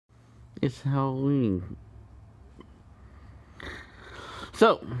It's Halloween.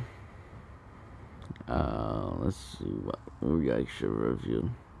 So, let's see what movie I should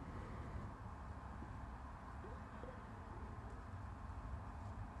review.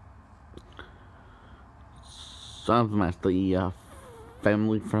 Sounds like the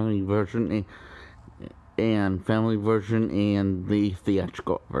family-friendly version and family version and the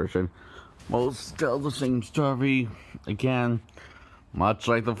theatrical version. Well, still the same story. Again, much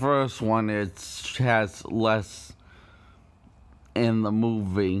like the first one, it has less in the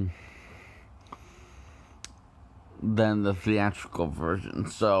movie than the theatrical version.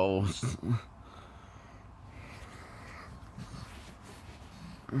 So,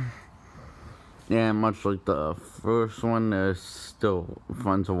 yeah, much like the first one, it's still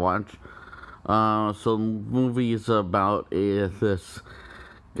fun to watch. So the movie is about this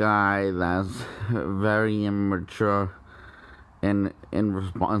guy that's very immature and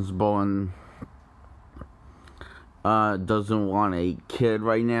irresponsible and doesn't want a kid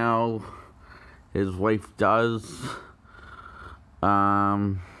right now. His wife does.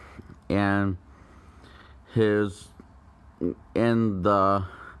 And his in the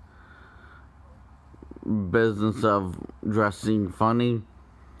business of dressing funny,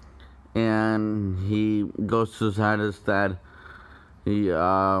 and he goes to his artist that he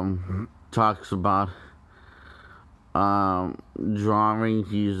talks about drawing.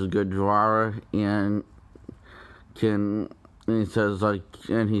 He's a good drawer and he says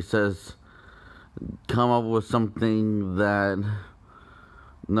come up with something that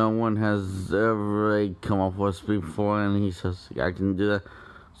no one has ever come up with before, and he says I can do that.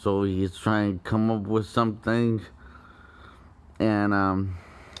 So he's trying to come up with something, and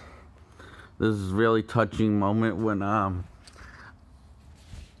this is a really touching moment when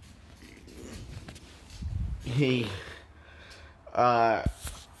he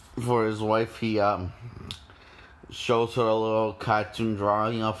for his wife he shows her a little cartoon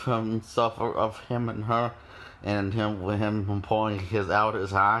drawing of himself, of him and her, and him with him pulling his out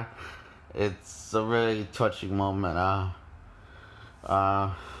his eye. It's a really touching moment.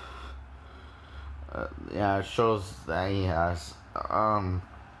 Yeah, it shows that he has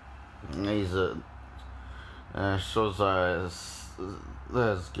he's a shows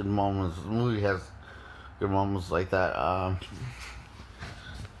there's good moments. The movie has good moments like that.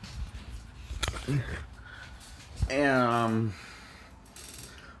 And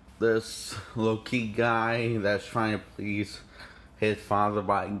this low-key guy that's trying to please his father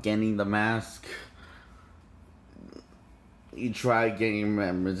by getting the mask. He tried getting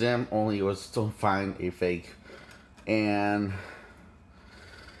him, only it was to find a fake. And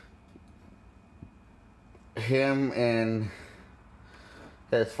him and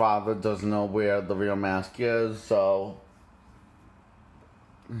his father doesn't know where the real mask is, so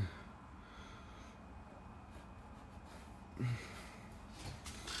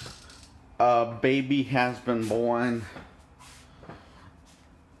a baby has been born.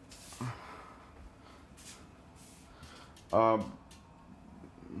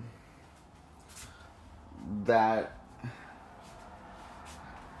 That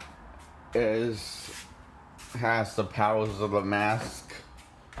has the powers of the mask.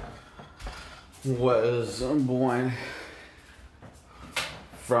 Was born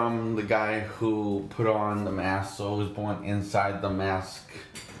from the guy who put on the mask, so he was born inside the mask,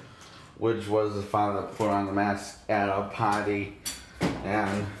 which was the father that put on the mask at a party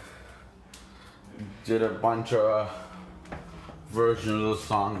and did a bunch of versions of the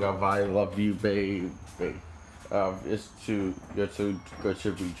song of "I Love You, Baby." It's too good to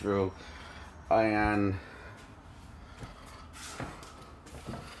be true, and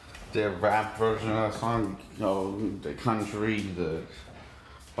the rap version of the song, the country, the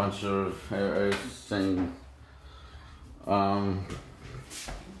bunch of sing,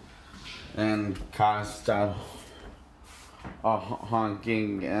 and Costa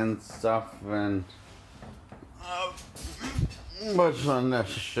honking and stuff, and much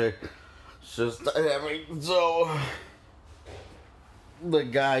unnecessary. It's just so the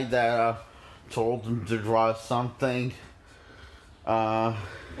guy that told him to draw something,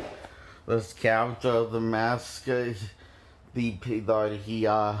 this character of the mask, he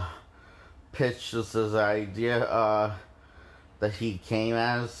pitched this as an idea that he came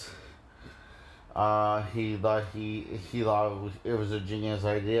as. He thought it was a genius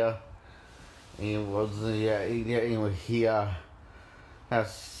idea. He was anyway. He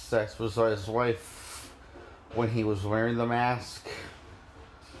has sex with his wife when he was wearing the mask,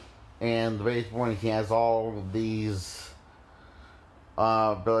 and the base point he has all of these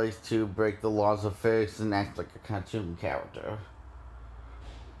abilities to break the laws of physics and act like a cartoon character.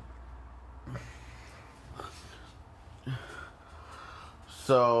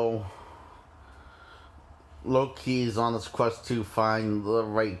 So Loki's on this quest to find the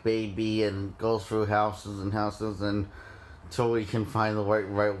right baby and goes through houses and houses and until he can find the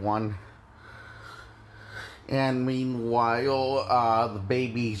right one. And meanwhile, the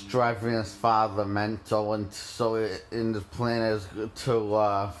baby's driving his father mental, and so in the plan is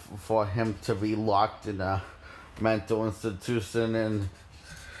to for him to be locked in a mental institution, and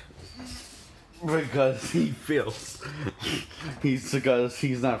because because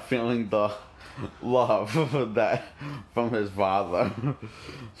he's not feeling the love that from his father,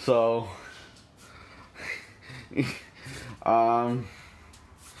 so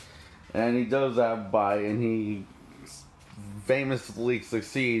and he does that and he famously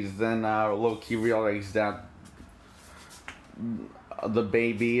succeeds. Then Loki realizes that the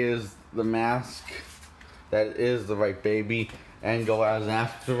baby is the mask, that is the right baby, and go out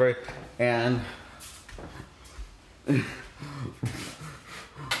after it. And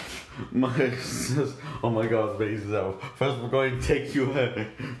oh my God, the baby's out. First, we're going to take you.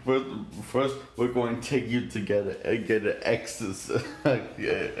 First, we're going to take you to get an exorcist.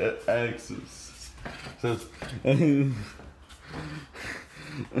 Exorcist. And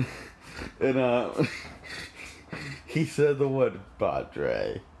he said the word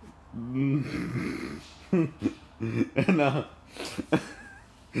padre. And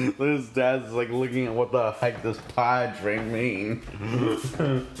his dad's like looking at what the heck does padre mean.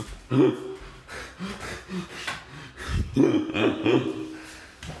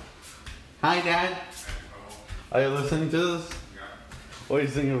 Hi, Dad. Are you listening to this? Yeah. What do you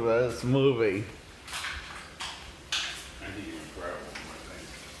think of this movie? I think it's incredible.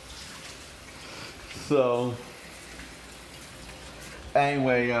 So,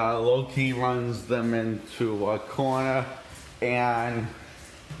 anyway, Loki runs them into a corner, and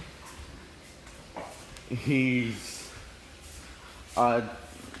he's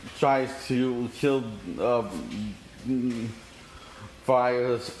tries to kill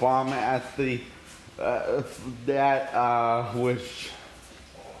fire the bomb at the which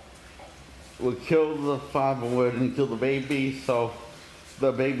would kill the father, wouldn't kill the baby, so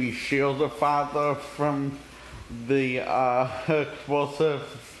the baby shields the father from the explosive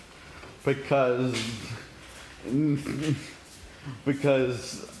because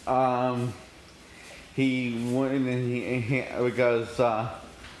he went and because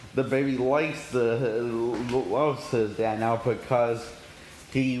the baby loves his dad now because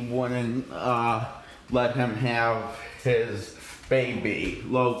he wouldn't let him have his baby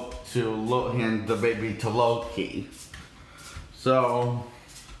hand the baby to Loki. So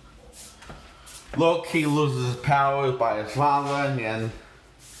Loki loses his powers by his father and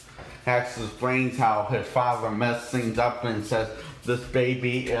hacks his brains how his father messed things up and says, "This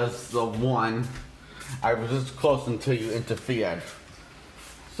baby is the one. I was this close until you interfered."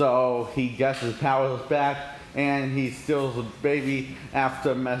 So he gets his powers back and he steals the baby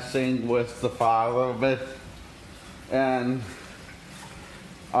after messing with the father of it and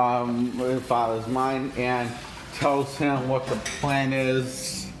his father's mind, and tells him what the plan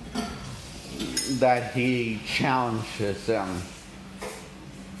is that he challenges him.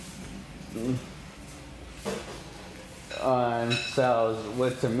 And so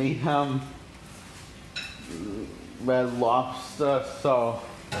with to meet him, Red Lobster. So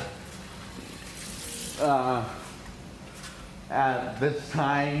at this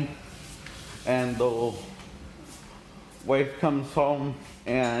time, and the wife comes home,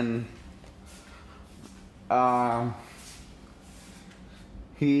 and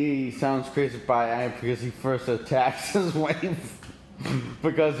he sounds crazy by it because he first attacks his wife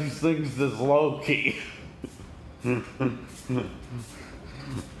because he thinks this Loki. And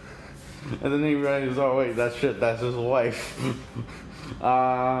then he realizes, oh wait, that's his wife.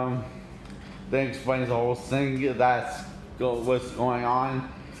 Then explains the whole thing that's what's going on,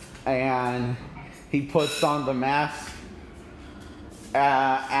 and he puts on the mask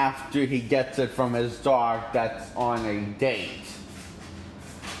after he gets it from his dog that's on a date.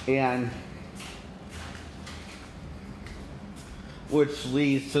 And which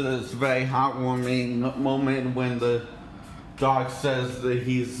leads to this very heartwarming moment when the dog says that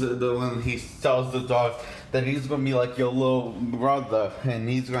when he tells the dog that he's gonna be like your little brother and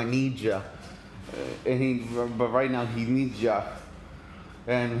he's gonna need you, but right now he needs you,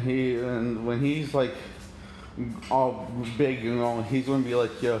 and when he's like all big, he's gonna be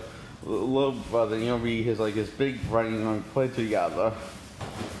like your little brother, you're gonna be his big brother, you're gonna play together,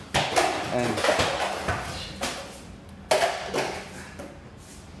 and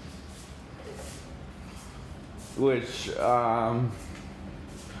which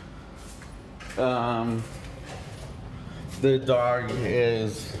the dog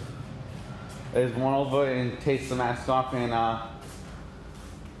is won over and takes the mask off, and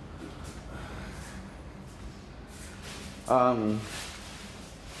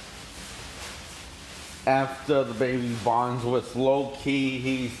after the baby bonds with Loki,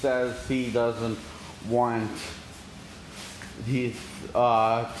 he says he doesn't want to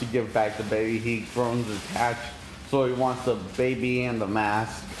give back the baby. He grows attached, so he wants the baby and the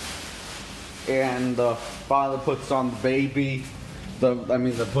mask. And the father puts on the baby.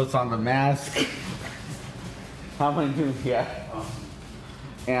 Puts on the mask. How many do we get?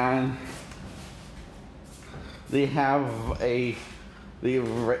 And they have they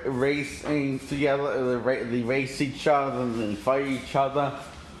racing together. They race each other and they fight each other,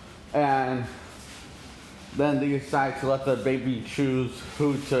 and then they decide to let the baby choose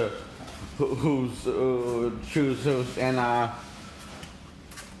choose who, and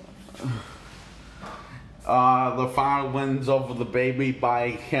the father wins over the baby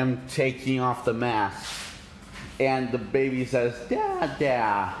by him taking off the mask, and the baby says "Dad,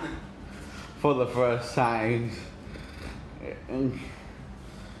 Dad" for the first time,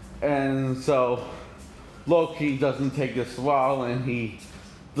 and so Loki doesn't take this well, and he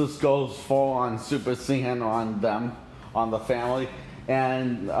just goes full on Super Saiyan on them, on the family,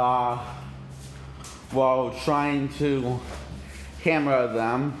 and while trying to hammer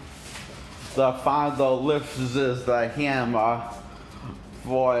them, the father lifts the hammer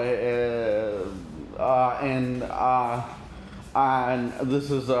for and this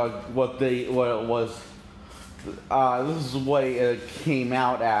is what it was. This is what it came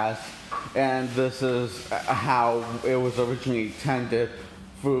out as, and this is how it was originally intended,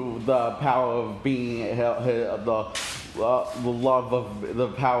 through the power of being the love of the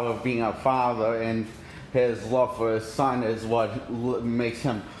power of being a father, and his love for his son is what makes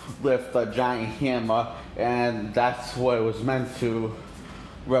him lift a giant hammer, and that's what it was meant to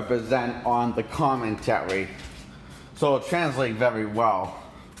represent on the commentary. So it translates very well.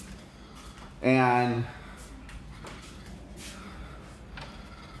 And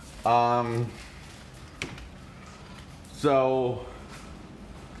so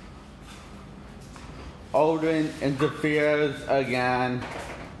Odin interferes again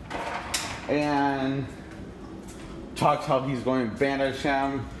and talks how he's going to banish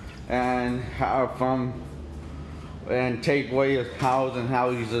him and take away his powers, and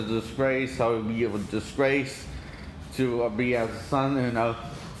how he's a disgrace, how he'll be a disgrace to be as a son. And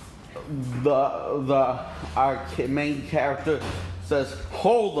our main character says,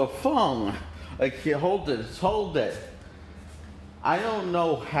 "Hold the phone, like hold it." I don't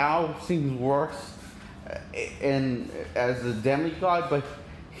know how things works as a demigod, but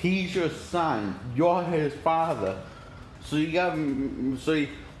he's your son. You're his father. So you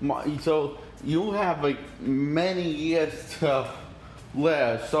have like many years to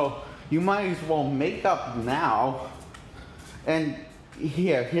live. So you might as well make up now. And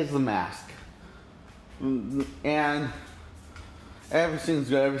here's the mask. And everything's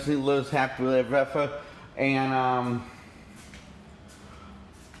good. Everything lives happily ever after. And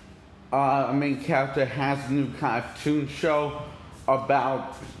our main character has a new cartoon show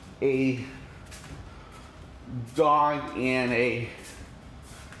about a dog and a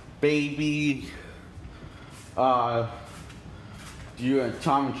baby. Tom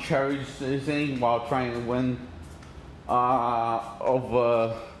and Cherry thing, while trying to win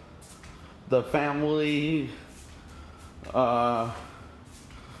over the family.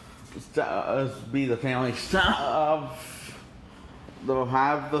 Be the family stuff. They'll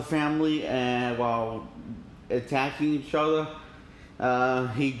have the family, and while attacking each other,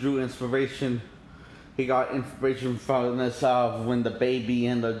 he got inspiration from this when the baby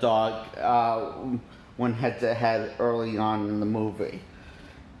and the dog went head to head early on in the movie.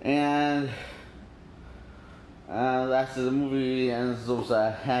 And that's the movie, and it was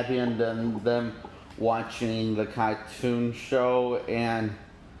a happy end, and them watching the cartoon show, and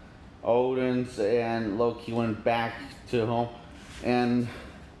Odin's and Loki went back to home, and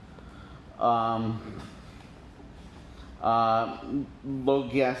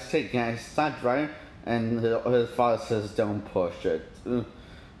Loki has to take a stunt, right? And his father says, "Don't push it."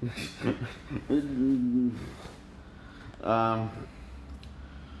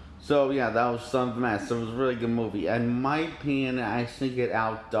 So yeah, that was Son of the Mask. It was a really good movie. In my opinion, I think it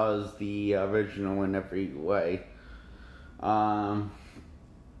outdoes the original in every way.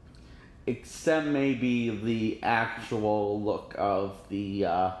 Except maybe the actual look of the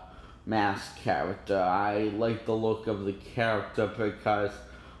Mask character. I like the look of the character because,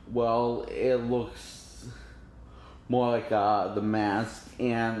 well, it looks more like the Mask,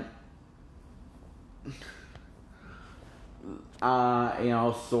 and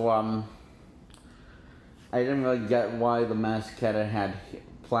I didn't really get why the mask had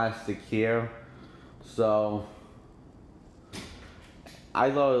plastic here, so I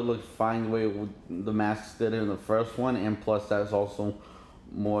thought it looked fine the way the masks did in the first one, and plus that's also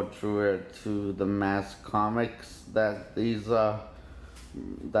more true to the Mask comics that these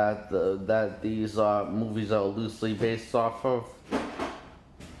movies are loosely based off of.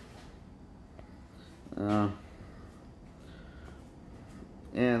 Uh,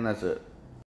 and that's it.